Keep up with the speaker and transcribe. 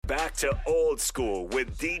back to Old School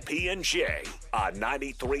with DP and J on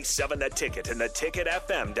 93.7 The Ticket and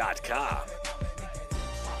theticketfm.com.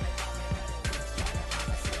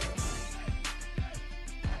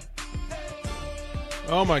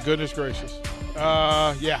 Oh, my goodness gracious.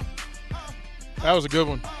 Yeah. That was a good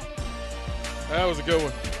one. That was a good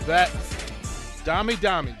one. That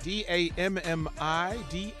Dami, D-A-M-M-I,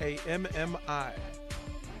 D-A-M-M-I.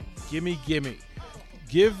 Gimme.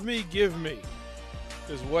 Give me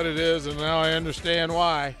is what it is, and now I understand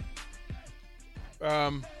why.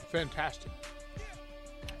 Fantastic.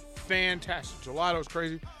 Gelato is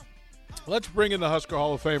crazy. Let's bring in the Husker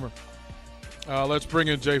Hall of Famer. Let's bring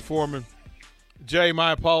in Jay Foreman. Jay,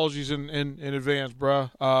 my apologies in advance,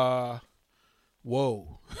 bruh.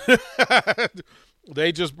 Whoa.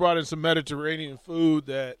 They just brought in some Mediterranean food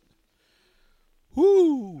that,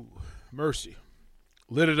 whoo, mercy.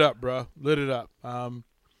 Lit it up, bruh. Lit it up.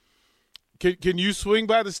 Can you swing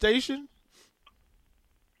by the station?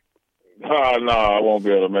 No, I won't be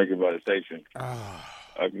able to make it by the station. I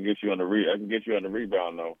can get you on the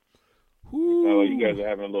rebound though. You guys are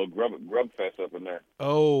having a little grub fest up in there.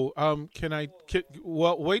 Oh,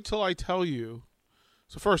 well, wait till I tell you.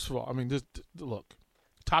 So first of all, I mean, look,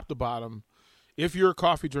 top to bottom. If you're a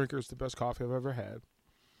coffee drinker, it's the best coffee I've ever had.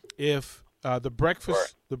 If the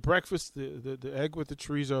breakfast, the egg with the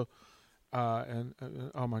chorizo, and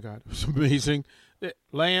oh my God, it was amazing.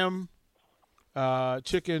 Lamb,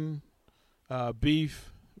 chicken,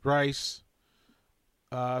 beef, rice,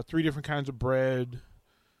 3 different kinds of bread,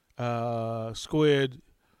 squid,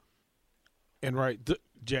 and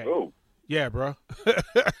Jay. Oh. Yeah, bro.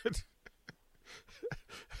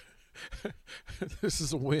 This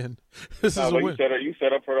is a win. This is a win. You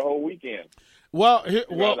set up for the whole weekend. Well,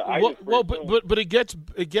 but it gets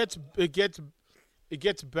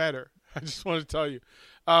better. I just want to tell you,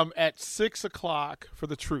 at 6:00 for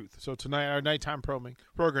the Truth. So tonight, our nighttime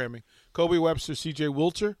programming. Kobe Webster, C.J.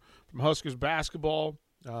 Wilcher from Huskers basketball.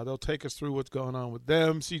 They'll take us through what's going on with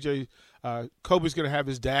them. Kobe's going to have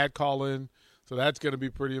his dad call in, so that's going to be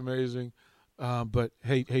pretty amazing. But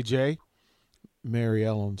hey, Jay, Mary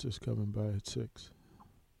Ellen's is coming by at 6.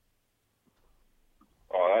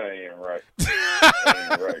 Oh, that ain't even right. That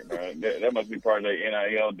ain't right, man. That must be part of their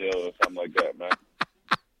NIL deal or something like that, man.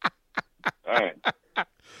 All right.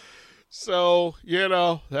 So,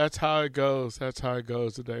 that's how it goes. That's how it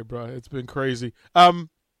goes today, bro. It's been crazy.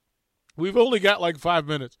 We've only got like 5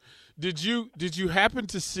 minutes. Did you happen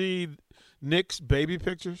to see Nick's baby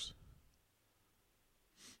pictures?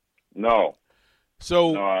 No.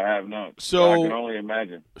 No, I have not. So I can only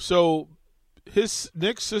imagine. So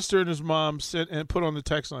Nick's sister and his mom sent and put on the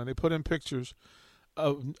text line. They put in pictures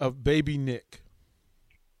of baby Nick.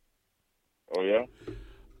 Oh yeah.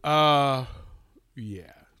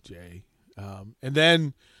 Yeah, Jay. And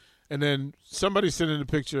then somebody sent in a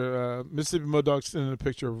picture. Mississippi Mud Dog sent in a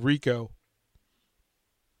picture of Rico.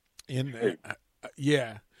 And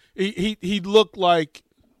yeah, he looked like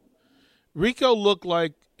Rico looked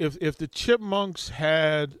like if the Chipmunks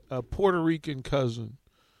had a Puerto Rican cousin.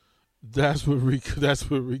 That's what Rico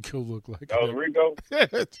looked like. That was Rico.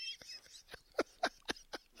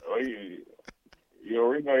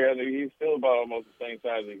 Rico, he's still about almost the same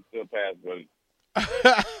size. He can still pass, but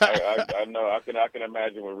I know I can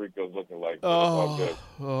imagine what Rico's looking like.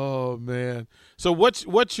 Oh man! So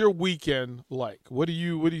what's your weekend like? What are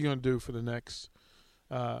you gonna do for the next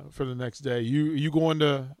day? You going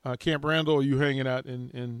to Camp Randall, or are you hanging out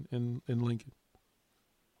in Lincoln?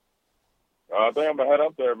 I think I'm gonna head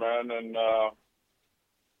up there, man, and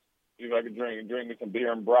see if I can drink me some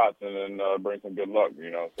beer and brats, and then bring some good luck.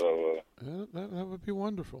 So that would be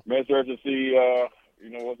wonderful. I'm interested to see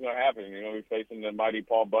what's gonna happen. We're facing the mighty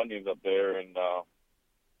Paul Bunyan's up there, and I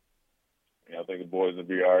think the boys will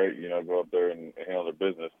be all right. Go up there and handle their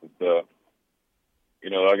business. But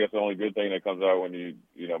I guess the only good thing that comes out when you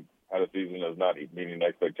have a season that's not meeting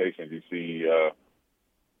expectations, you see.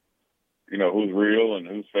 Who's real and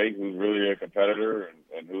who's fake, who's really a competitor,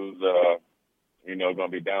 and who's, going to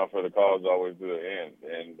be down for the cause always to the end.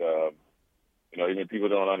 And, even people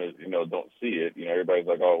don't see it. Everybody's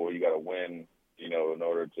like, oh, well, you got to win, in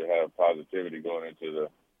order to have positivity going into the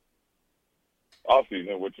off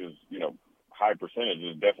season, which is, high percentage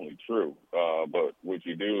is definitely true. But what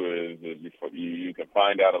you do is you can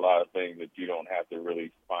find out a lot of things that you don't have to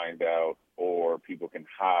really find out or people can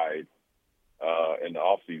hide in the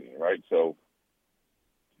off season, right? So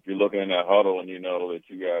if you're looking in that huddle and you know that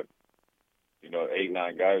you got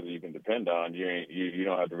 8-9 guys that you can depend on, you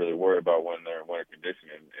don't have to really worry about when they're in winter condition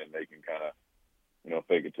and they can kind of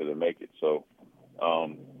fake it till they make it. So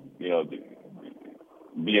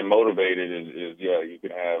being motivated is you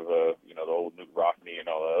can have, the old Nuke Rockney and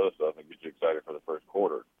all that other stuff and get you excited for the first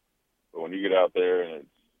quarter. But when you get out there and it's,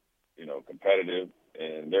 competitive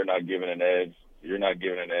and they're not giving an edge, you're not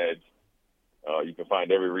giving an edge, you can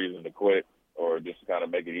find every reason to quit or just kind of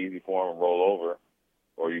make it easy for them and roll over,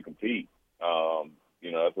 or you compete.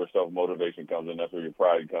 That's where self-motivation comes in. That's where your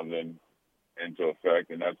pride comes into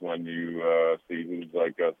effect. And that's when you see who's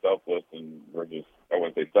selfless and versus, I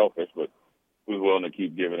wouldn't say selfish, but who's willing to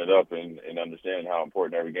keep giving it up and understand how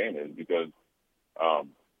important every game is. Because,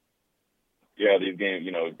 these games,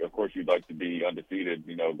 of course you'd like to be undefeated,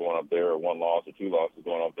 going up there, or one loss or two losses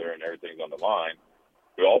going up there and everything's on the line.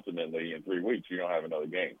 But ultimately, in 3 weeks, you don't have another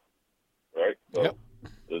game, right? So yep.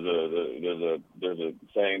 There's a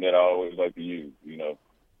saying that I always like to use,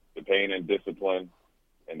 the pain and discipline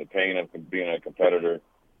and the pain of being a competitor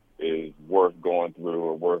is worth going through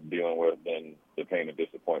or worth dealing with than the pain of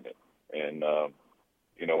disappointment. And,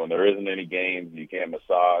 when there isn't any games, you can't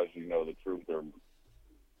massage, the truth or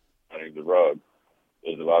under the rug.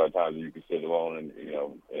 There's a lot of times that you can sit alone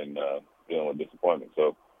and dealing with disappointment.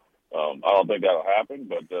 So I don't think that'll happen,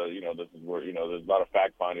 but, this is where, there's a lot of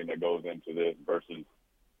fact-finding that goes into this versus,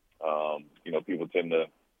 people tend to,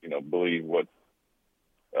 believe what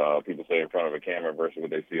people say in front of a camera versus what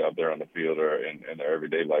they see out there on the field or in their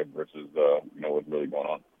everyday life versus, what's really going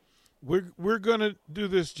on. We're gonna do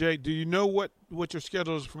this, Jay. Do you know what your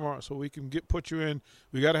schedule is tomorrow, so we can put you in?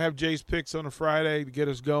 We got to have Jay's picks on a Friday to get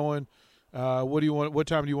us going. What do you want? What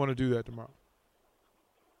time do you want to do that tomorrow?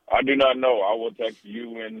 I do not know. I will text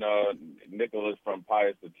you and Nicholas from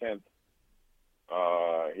Pius X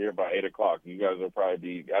here by 8 o'clock. You guys will probably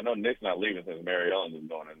be. I know Nick's not leaving since Mary Ellen is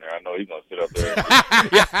going in there. I know he's going to sit up there.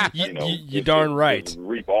 And, you darn right.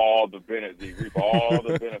 Reap all the benefits. Reap all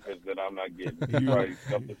the benefits that I'm not getting. He's probably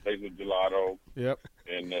stuffed his face with gelato. Yep.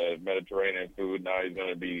 And Mediterranean food. Now he's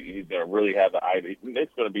going to really have the idea.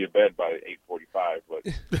 Nick's going to be in bed by 8:45. But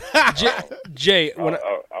Jay, because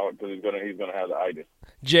he's going to have the idea.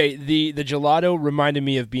 Jay, the gelato reminded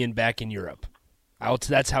me of being back in Europe.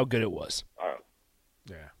 That's how good it was.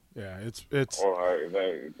 Yeah, it's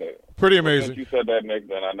pretty amazing. Since you said that, Nick,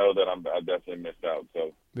 then I know that I definitely missed out.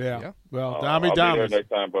 So yeah. Well, I'll be there Damas. next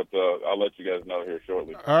time, but I'll let you guys know here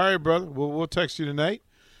shortly. All right, brother. We'll text you tonight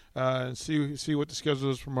and see what the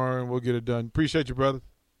schedule is tomorrow, and we'll get it done. Appreciate you, brother.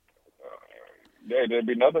 Yeah, there'd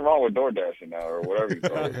be nothing wrong with DoorDashing now or whatever you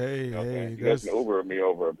call it. Hey, you guys can Uber me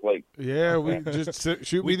over a plate. Yeah, we just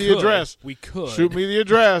shoot me the address. We could shoot me the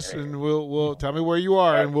address, and we'll tell me where you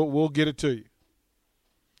are, and we'll get it to you.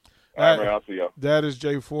 All right, man, I'll see y'all. That is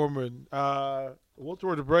Jay Foreman. We'll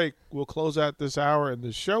throw the break. We'll close out this hour in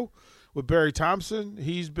the show with Barry Thompson.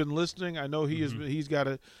 He's been listening. I know he's got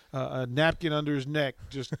a napkin under his neck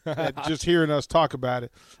just hearing us talk about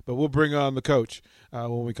it. But we'll bring on the coach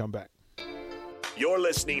when we come back. You're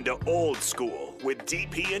listening to Old School with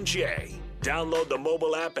DP and J. Download the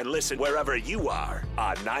mobile app and listen wherever you are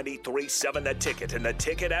on 93.7 The Ticket and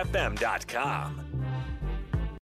theticketfm.com.